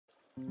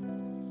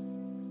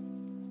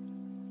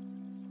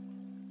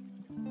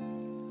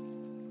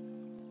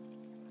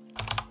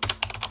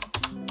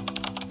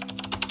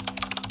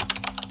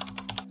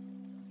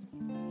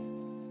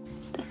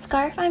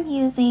scarf I'm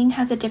using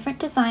has a different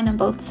design on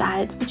both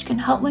sides, which can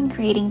help when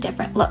creating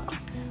different looks.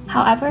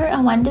 However,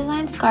 a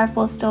one-design scarf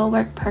will still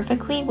work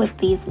perfectly with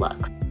these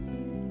looks.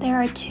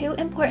 There are two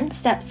important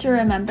steps to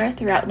remember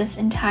throughout this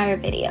entire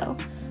video.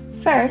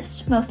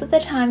 First, most of the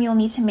time you'll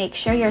need to make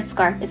sure your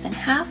scarf is in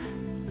half.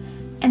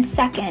 And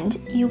second,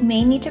 you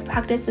may need to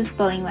practice this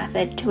bowing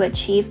method to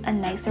achieve a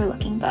nicer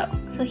looking bow.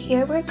 So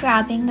here we're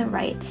grabbing the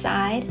right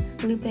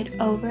side, loop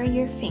it over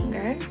your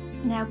finger.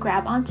 Now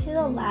grab onto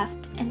the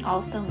left and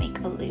also make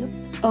a loop.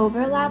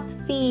 Overlap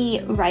the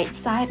right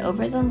side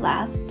over the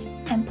left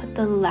and put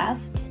the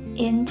left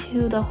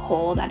into the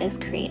hole that is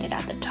created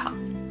at the top.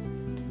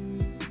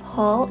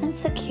 Pull and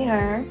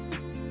secure,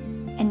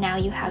 and now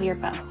you have your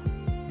bow.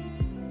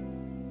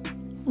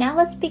 Now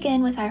let's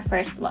begin with our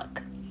first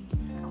look.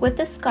 With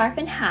the scarf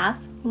in half,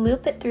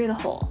 loop it through the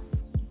hole.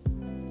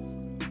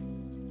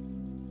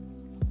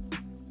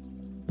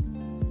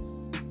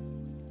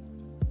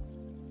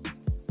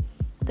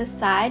 The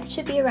side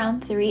should be around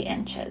 3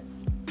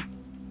 inches.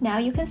 Now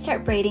you can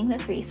start braiding the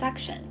 3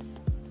 sections.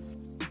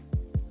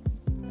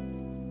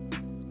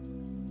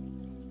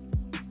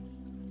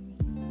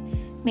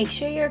 Make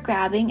sure you're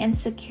grabbing and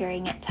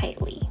securing it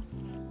tightly.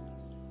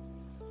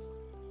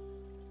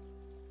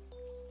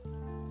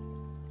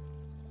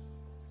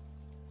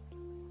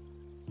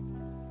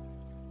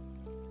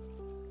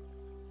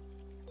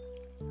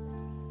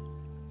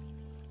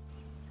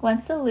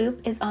 Once the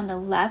loop is on the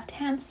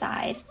left-hand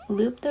side,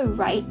 loop the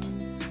right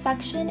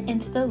section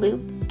into the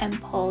loop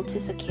and pull to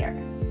secure.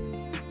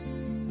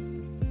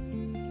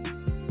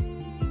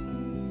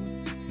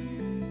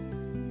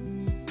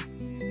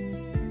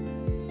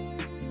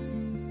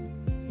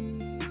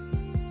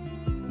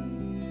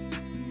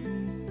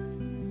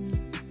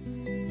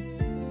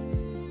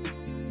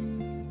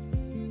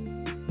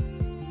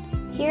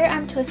 Here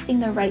I'm twisting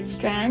the right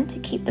strand to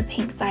keep the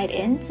pink side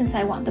in since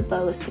I want the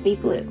bows to be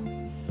blue.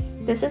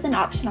 This is an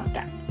optional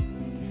step.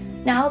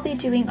 Now I'll be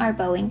doing our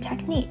bowing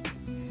technique.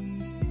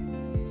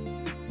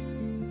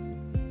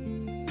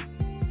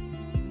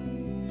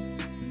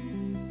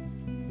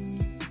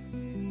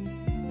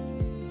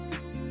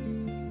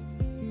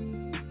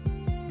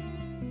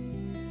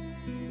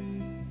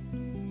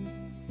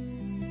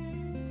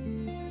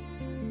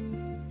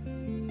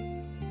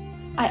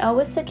 I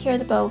always secure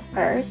the bow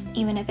first,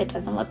 even if it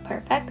doesn't look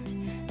perfect.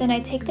 Then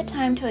I take the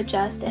time to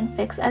adjust and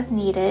fix as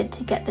needed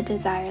to get the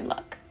desired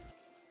look.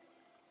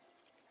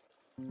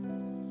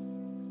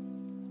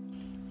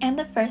 And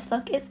the first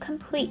look is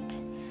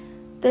complete.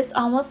 This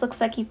almost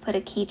looks like you've put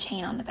a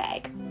keychain on the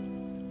bag.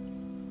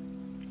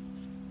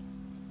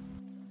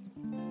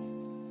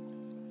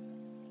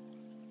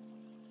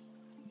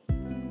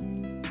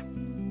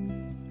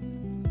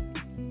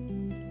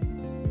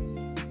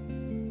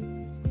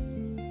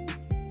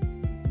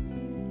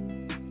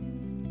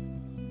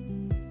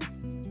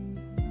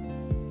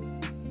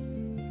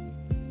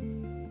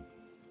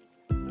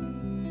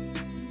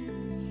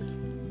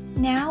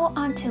 Now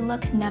on to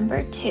look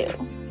number 2.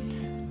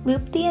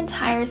 Loop the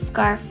entire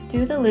scarf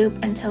through the loop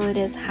until it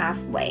is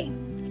halfway.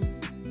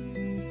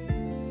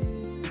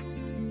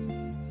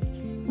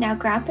 Now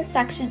grab the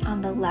section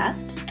on the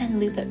left and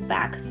loop it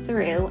back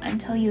through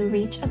until you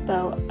reach a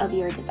bow of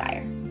your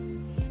desire.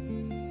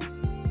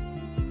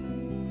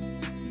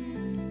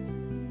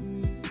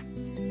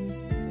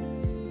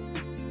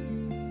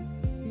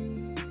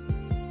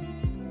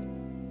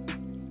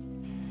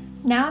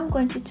 Now I'm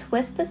going to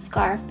twist the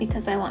scarf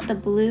because I want the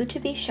blue to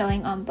be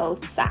showing on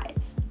both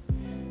sides.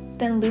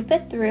 Then loop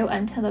it through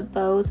until the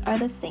bows are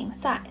the same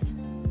size.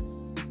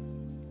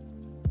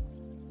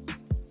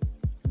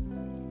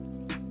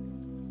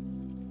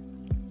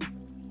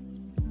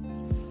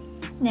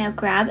 Now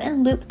grab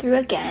and loop through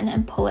again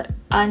and pull it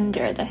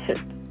under the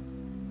hoop.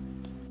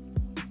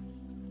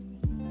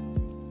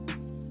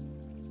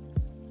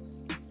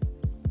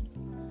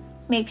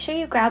 Make sure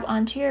you grab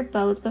onto your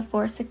bows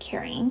before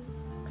securing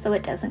so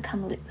it doesn't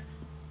come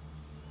loose.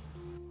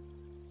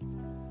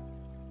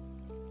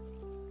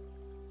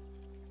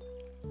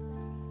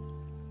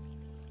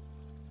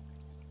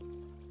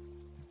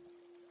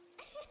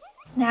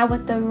 Now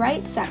with the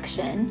right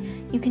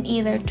section, you can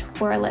either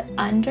twirl it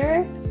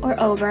under or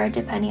over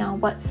depending on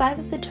what side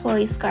of the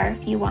twilly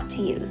scarf you want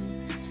to use.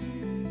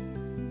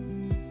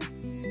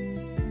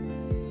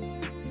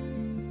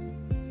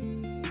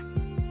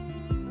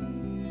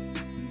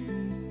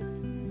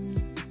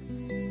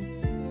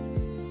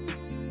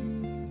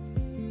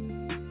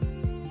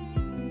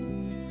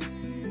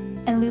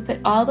 And loop it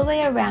all the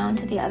way around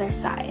to the other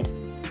side.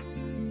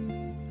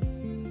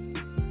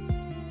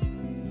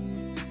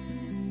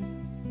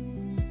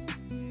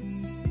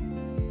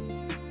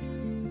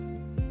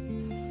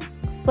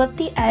 Slip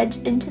the edge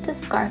into the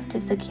scarf to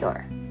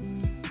secure.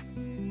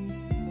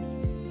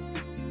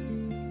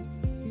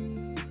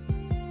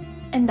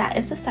 And that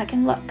is the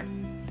second look.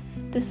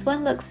 This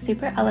one looks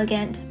super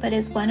elegant, but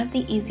is one of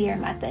the easier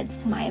methods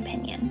in my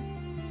opinion.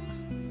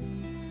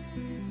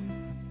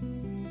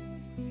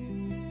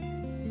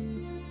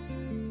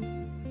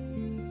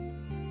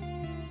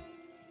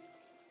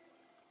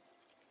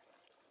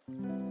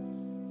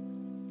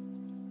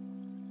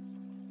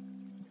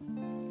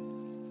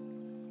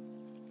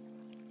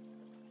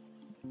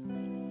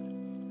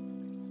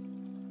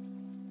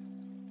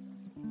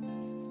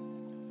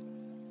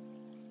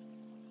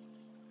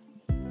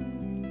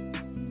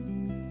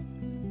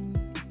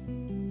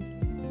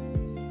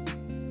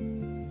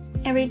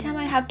 Every time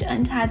I have to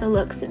untie the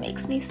looks, it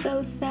makes me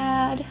so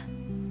sad.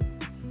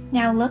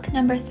 Now look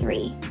number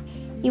 3.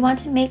 You want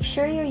to make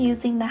sure you're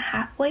using the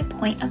halfway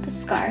point of the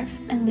scarf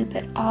and loop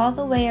it all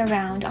the way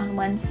around on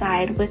one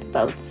side with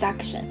both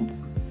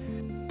sections.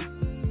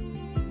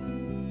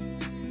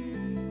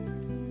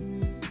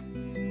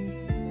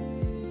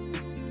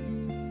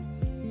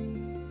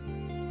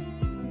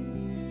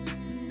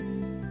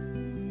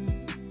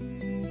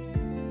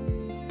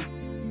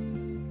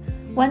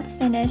 Once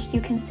finished,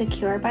 you can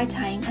secure by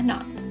tying a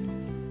knot.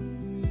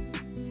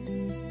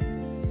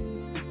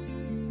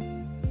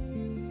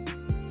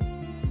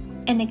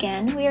 And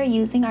again, we are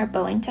using our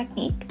bowing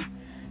technique.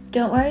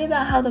 Don't worry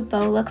about how the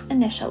bow looks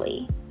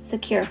initially.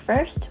 Secure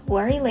first,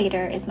 worry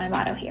later is my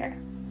motto here.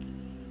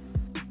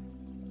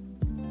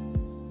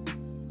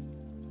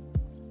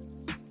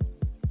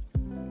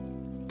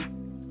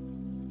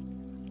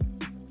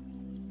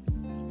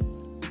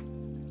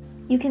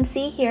 You can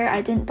see here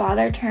I didn't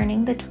bother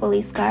turning the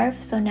twilly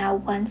scarf, so now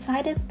one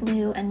side is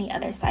blue and the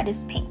other side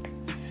is pink.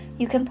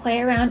 You can play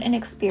around and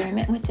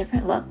experiment with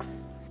different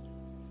looks.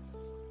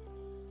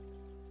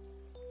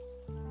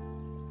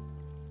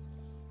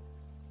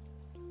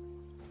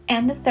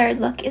 And the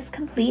third look is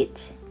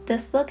complete.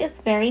 This look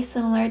is very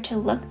similar to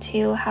look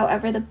 2,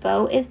 however the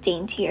bow is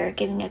daintier,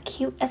 giving a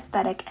cute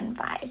aesthetic and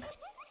vibe.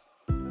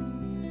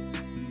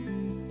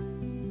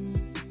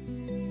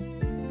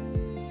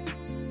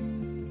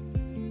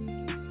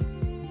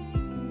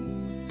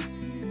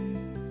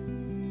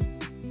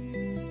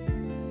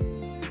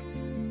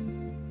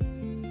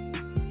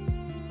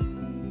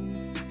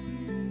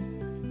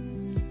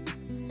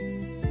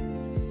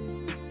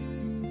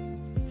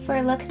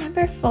 For look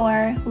number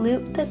 4,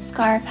 loop the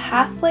scarf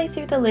halfway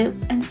through the loop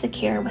and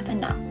secure with a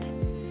knot.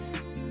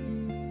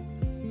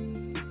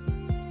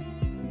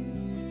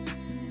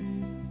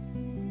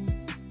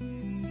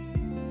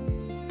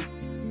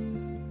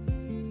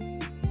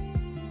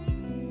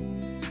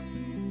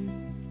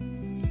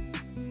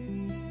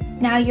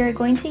 Now you're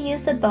going to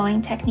use the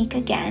bowing technique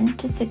again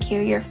to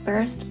secure your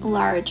first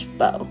large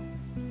bow.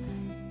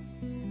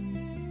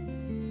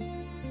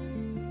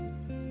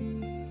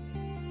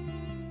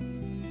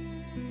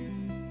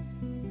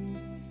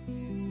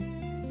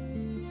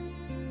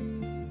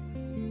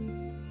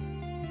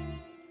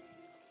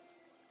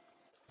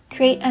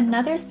 Create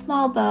another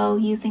small bow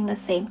using the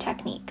same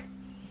technique.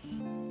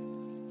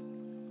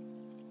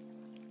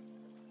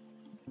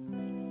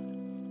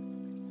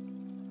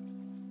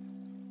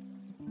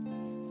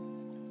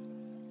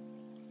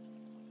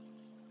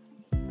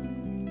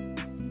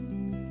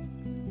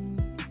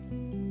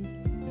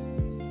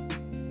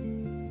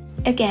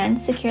 Again,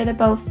 secure the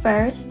bow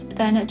first,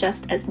 then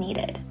adjust as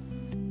needed.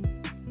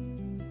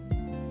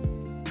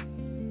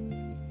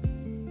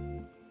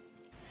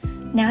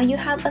 Now you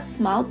have a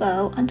small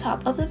bow on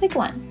top of the big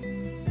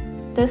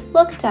one. This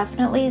look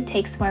definitely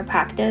takes more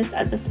practice,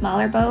 as the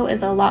smaller bow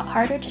is a lot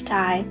harder to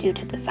tie due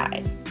to the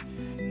size.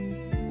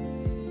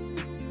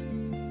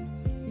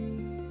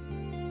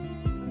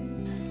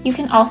 You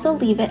can also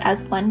leave it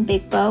as one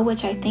big bow,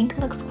 which I think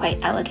looks quite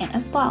elegant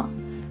as well.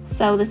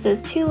 So this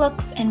is 2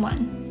 looks in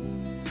 1.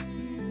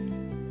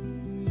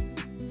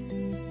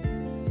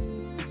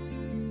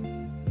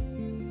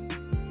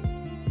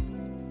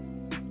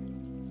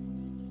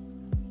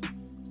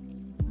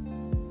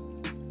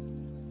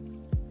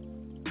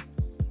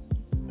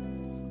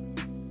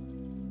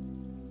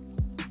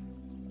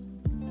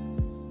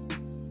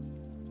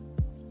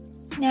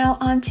 Now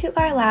on to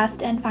our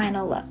last and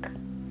final look.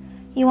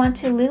 You want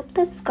to loop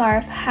the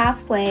scarf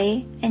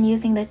halfway and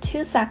using the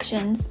 2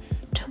 sections,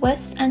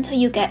 twist until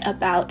you get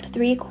about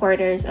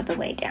 3/4 of the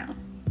way down.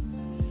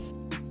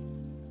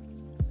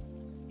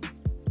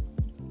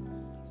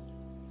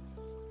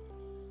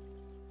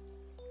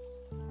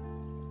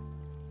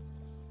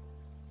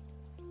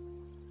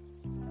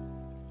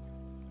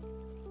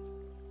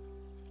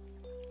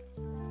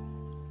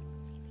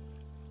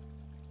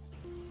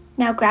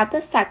 Now grab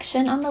the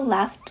section on the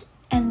left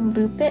and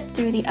loop it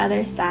through the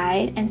other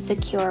side and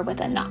secure with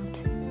a knot.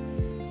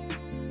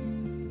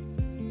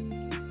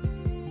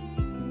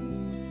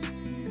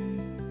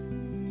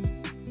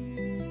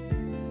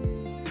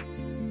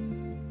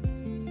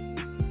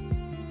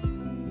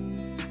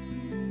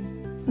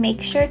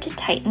 Make sure to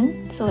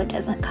tighten so it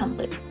doesn't come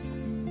loose.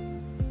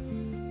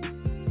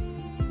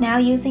 Now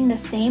using the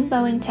same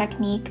bowing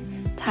technique,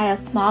 tie a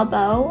small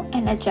bow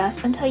and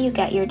adjust until you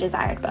get your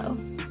desired bow.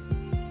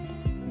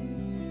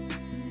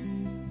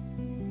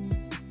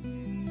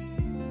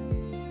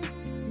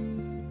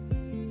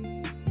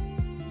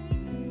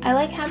 I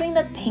like having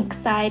the pink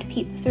side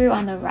peep through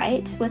on the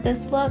right with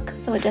this look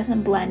so it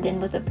doesn't blend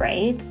in with the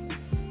braids,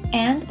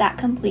 and that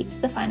completes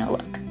the final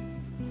look.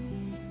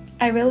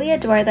 I really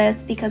adore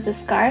this because the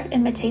scarf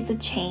imitates a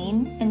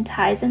chain and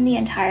ties in the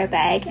entire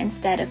bag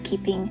instead of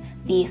keeping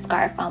the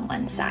scarf on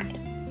one side.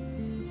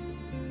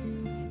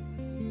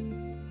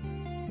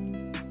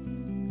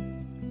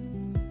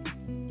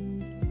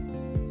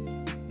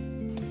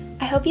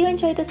 hope you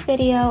enjoyed this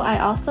video.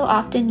 I also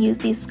often use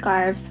these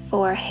scarves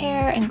for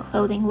hair and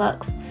clothing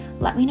looks.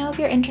 Let me know if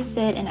you're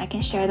interested and I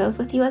can share those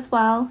with you as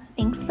well.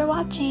 Thanks for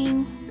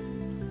watching.